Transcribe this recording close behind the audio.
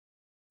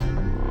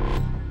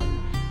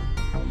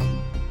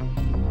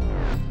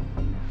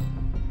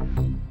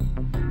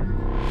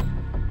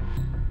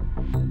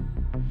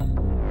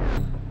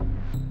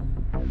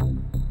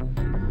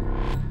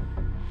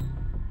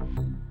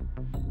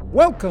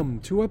Welcome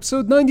to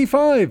episode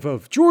 95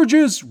 of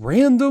George's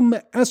Random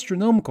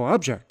Astronomical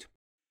Object.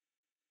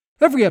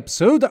 Every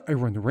episode, I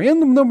run a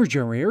random number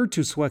generator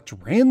to select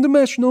random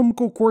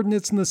astronomical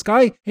coordinates in the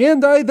sky,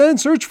 and I then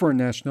search for an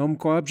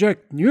astronomical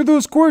object near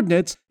those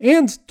coordinates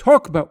and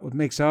talk about what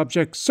makes the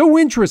object so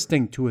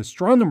interesting to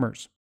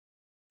astronomers.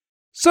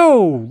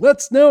 So,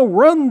 let's now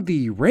run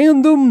the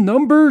random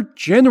number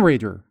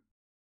generator.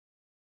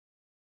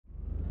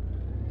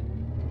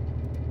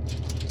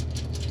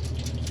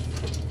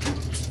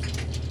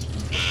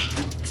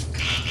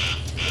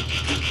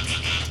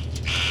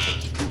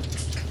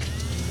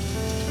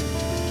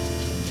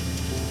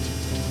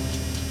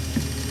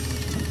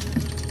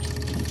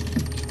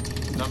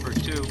 Number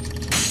 2.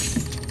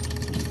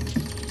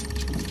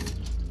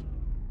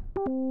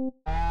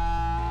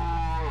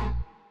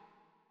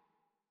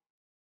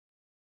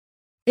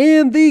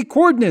 And the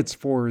coordinates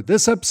for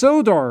this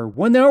episode are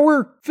 1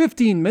 hour,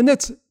 15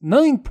 minutes,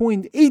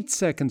 9.8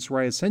 seconds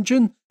right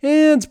ascension,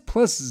 and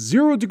plus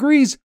 0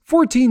 degrees,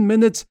 14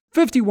 minutes,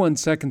 51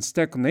 seconds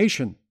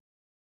declination.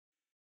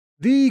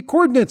 The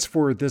coordinates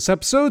for this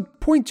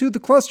episode point to the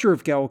cluster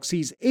of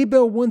galaxies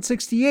Abell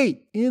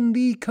 168 in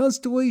the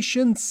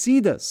constellation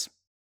Cetus.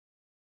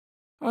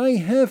 I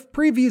have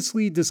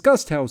previously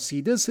discussed how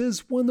Cetus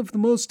is one of the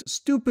most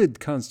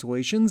stupid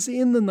constellations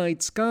in the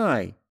night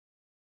sky.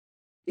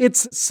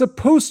 It's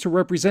supposed to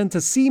represent a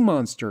sea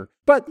monster,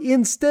 but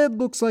instead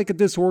looks like a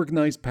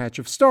disorganized patch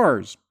of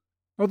stars,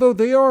 although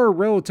they are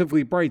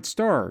relatively bright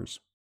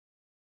stars.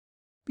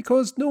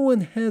 Because no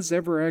one has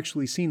ever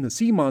actually seen the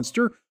sea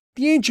monster,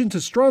 the ancient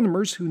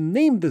astronomers who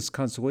named this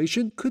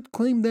constellation could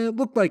claim that it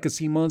looked like a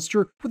sea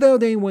monster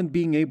without anyone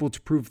being able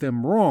to prove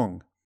them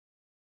wrong.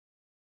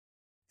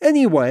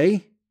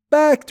 Anyway,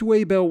 back to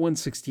Abell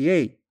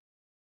 168.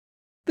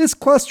 This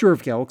cluster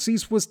of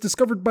galaxies was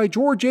discovered by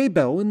George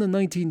Abell in the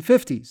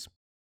 1950s.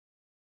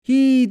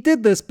 He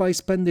did this by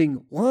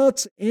spending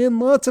lots and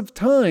lots of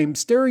time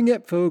staring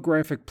at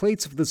photographic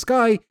plates of the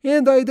sky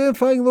and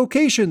identifying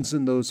locations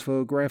in those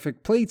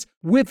photographic plates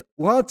with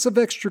lots of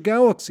extra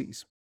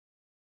galaxies.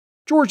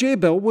 George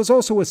Abell was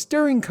also a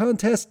staring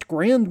contest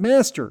Grand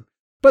Master,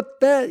 but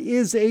that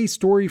is a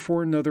story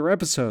for another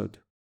episode.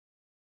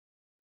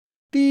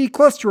 The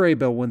cluster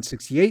Abell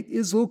 168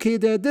 is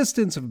located at a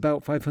distance of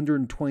about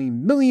 520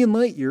 million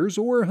light-years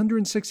or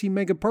 160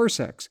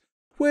 megaparsecs,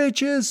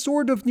 which is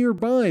sort of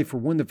nearby for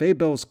one of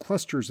Abell's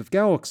clusters of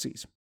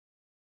galaxies.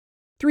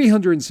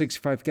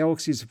 365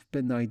 galaxies have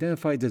been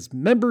identified as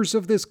members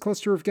of this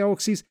cluster of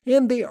galaxies,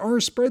 and they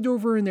are spread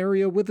over an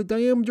area with a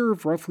diameter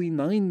of roughly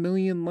 9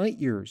 million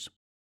light-years.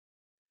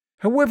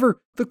 However,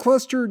 the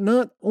cluster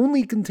not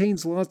only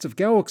contains lots of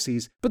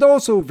galaxies, but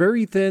also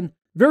very thin,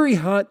 very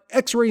hot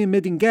X-ray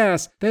emitting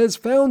gas that is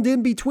found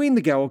in between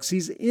the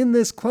galaxies in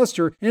this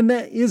cluster and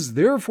that is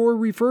therefore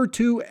referred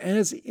to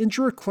as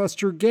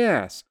intracluster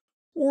gas,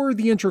 or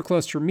the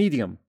intracluster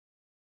medium.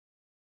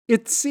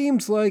 It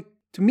seems like,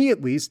 to me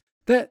at least,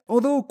 that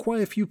although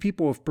quite a few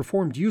people have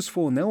performed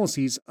useful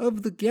analyses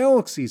of the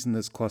galaxies in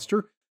this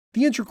cluster,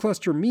 the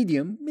intracluster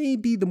medium may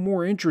be the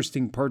more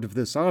interesting part of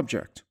this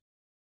object.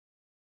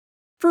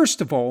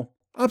 First of all,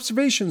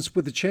 observations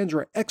with the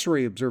Chandra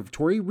X-ray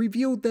Observatory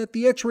revealed that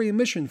the X-ray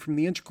emission from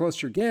the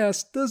intracluster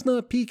gas does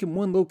not peak in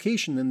one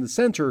location in the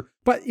center,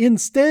 but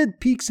instead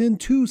peaks in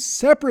two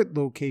separate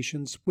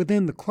locations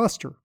within the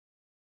cluster.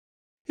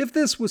 If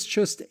this was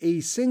just a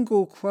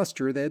single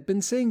cluster that had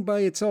been sitting by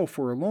itself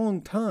for a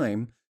long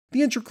time,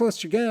 the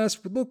intracluster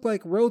gas would look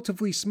like a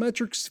relatively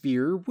symmetric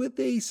sphere with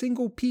a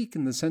single peak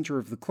in the center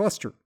of the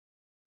cluster.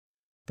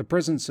 The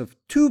presence of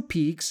two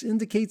peaks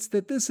indicates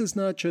that this is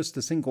not just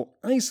a single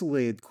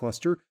isolated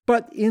cluster,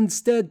 but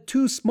instead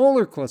two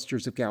smaller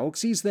clusters of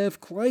galaxies that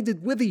have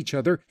collided with each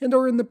other and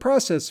are in the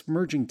process of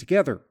merging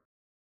together.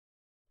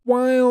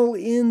 While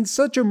in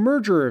such a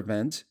merger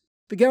event,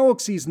 the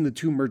galaxies in the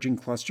two merging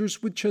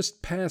clusters would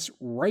just pass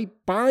right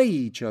by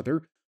each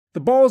other,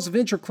 the balls of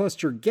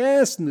intracluster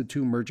gas in the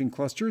two merging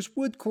clusters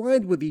would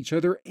collide with each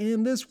other,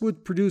 and this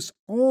would produce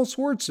all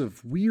sorts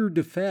of weird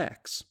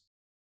effects.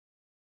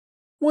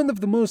 One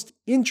of the most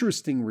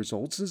interesting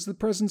results is the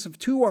presence of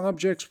two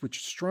objects which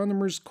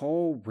astronomers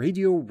call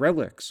radio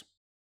relics.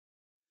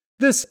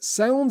 This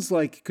sounds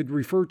like it could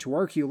refer to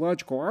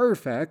archaeological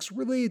artifacts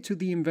related to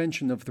the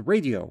invention of the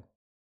radio.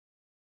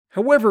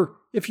 However,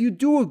 if you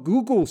do a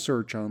Google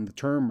search on the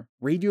term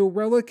radio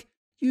relic,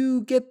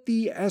 you get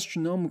the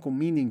astronomical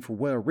meaning for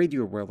what a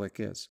radio relic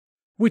is,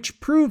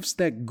 which proves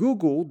that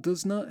Google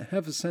does not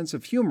have a sense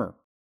of humor.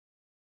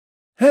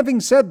 Having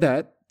said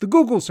that, the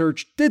Google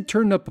search did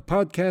turn up a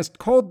podcast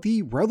called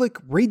The Relic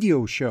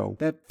Radio Show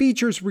that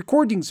features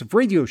recordings of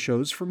radio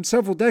shows from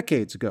several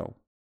decades ago.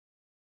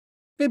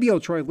 Maybe I'll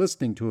try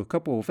listening to a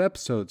couple of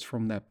episodes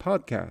from that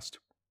podcast.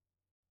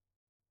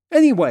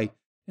 Anyway,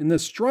 in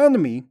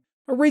astronomy,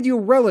 a radio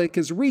relic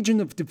is a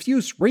region of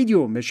diffuse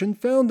radio emission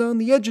found on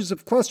the edges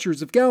of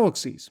clusters of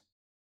galaxies.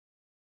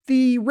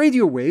 The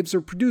radio waves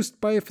are produced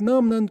by a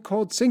phenomenon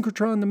called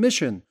synchrotron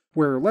emission,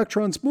 where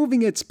electrons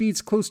moving at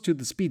speeds close to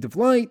the speed of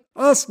light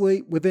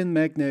oscillate within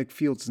magnetic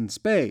fields in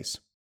space.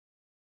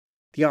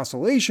 The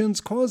oscillations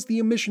cause the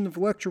emission of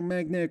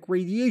electromagnetic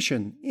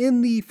radiation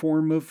in the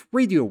form of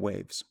radio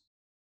waves.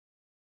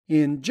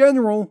 In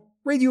general,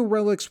 radio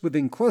relics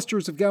within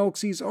clusters of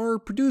galaxies are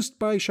produced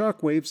by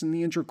shock waves in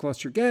the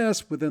intracluster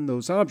gas within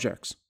those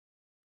objects.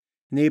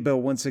 In Abell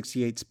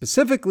 168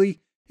 specifically,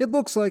 it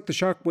looks like the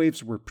shock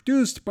waves were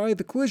produced by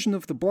the collision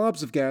of the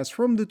blobs of gas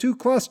from the two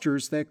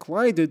clusters that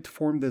collided to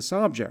form this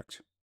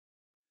object.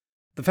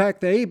 The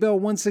fact that Abell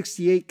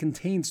 168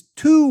 contains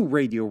two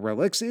radio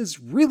relics is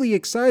really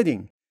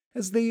exciting,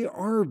 as they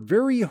are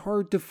very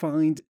hard to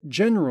find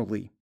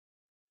generally.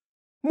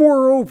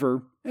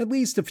 Moreover, at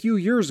least a few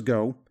years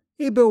ago,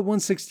 Abell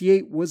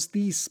 168 was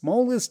the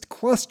smallest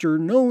cluster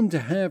known to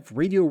have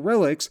radio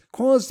relics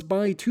caused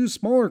by two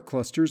smaller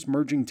clusters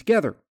merging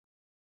together.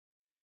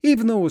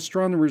 Even though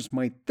astronomers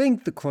might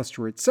think the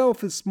cluster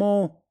itself is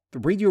small, the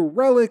radio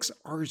relics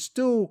are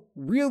still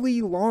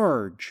really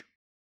large.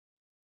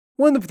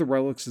 One of the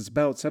relics is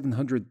about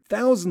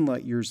 700,000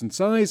 light-years in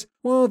size,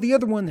 while the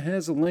other one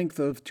has a length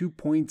of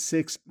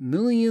 2.6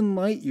 million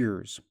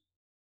light-years.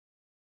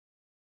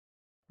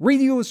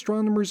 Radio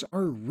astronomers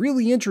are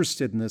really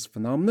interested in this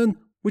phenomenon,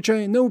 which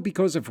I know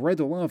because I've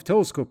read a lot of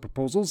telescope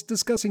proposals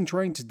discussing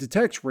trying to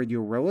detect radio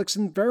relics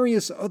in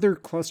various other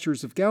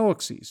clusters of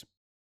galaxies.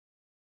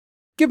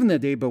 Given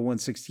that Abell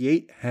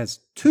 168 has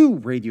two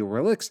radio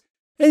relics,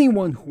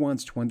 anyone who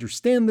wants to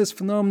understand this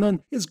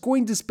phenomenon is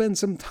going to spend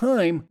some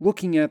time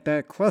looking at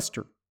that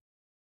cluster.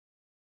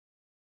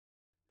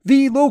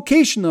 The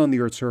location on the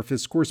Earth's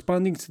surface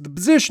corresponding to the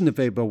position of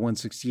Abell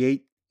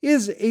 168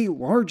 is a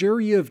large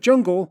area of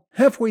jungle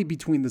halfway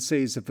between the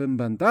cities of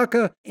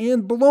Mbandaka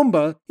and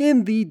Bolomba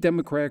in the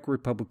Democratic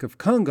Republic of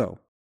Congo.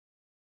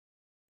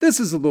 This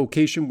is a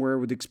location where I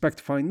would expect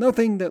to find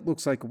nothing that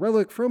looks like a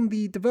relic from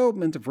the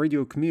development of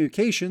radio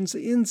communications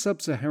in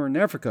sub-Saharan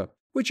Africa,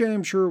 which I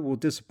am sure will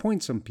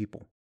disappoint some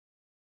people.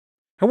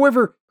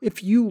 However,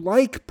 if you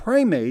like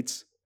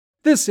primates,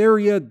 this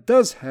area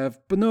does have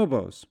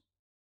bonobos.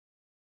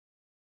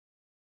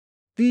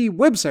 The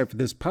website for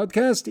this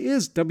podcast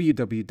is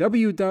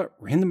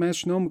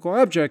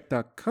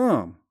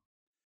www.randomastronomicalobject.com.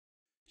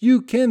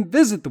 You can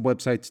visit the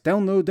website to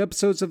download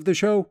episodes of the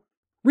show,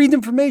 read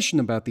information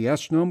about the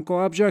astronomical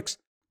objects,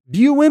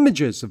 view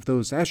images of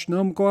those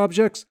astronomical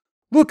objects,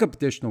 look up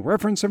additional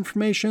reference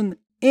information,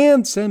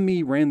 and send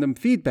me random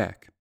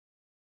feedback.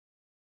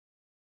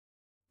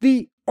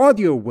 The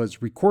audio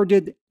was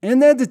recorded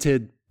and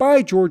edited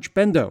by George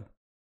Bendo.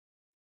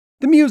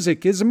 The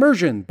music is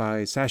Immersion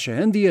by Sasha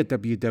Hendy at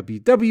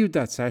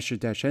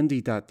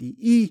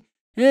www.sasha-hendy.de,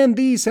 and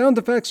the sound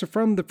effects are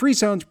from the Free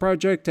Sounds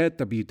Project at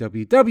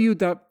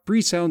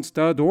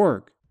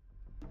www.freesounds.org.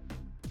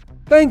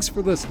 Thanks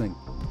for listening.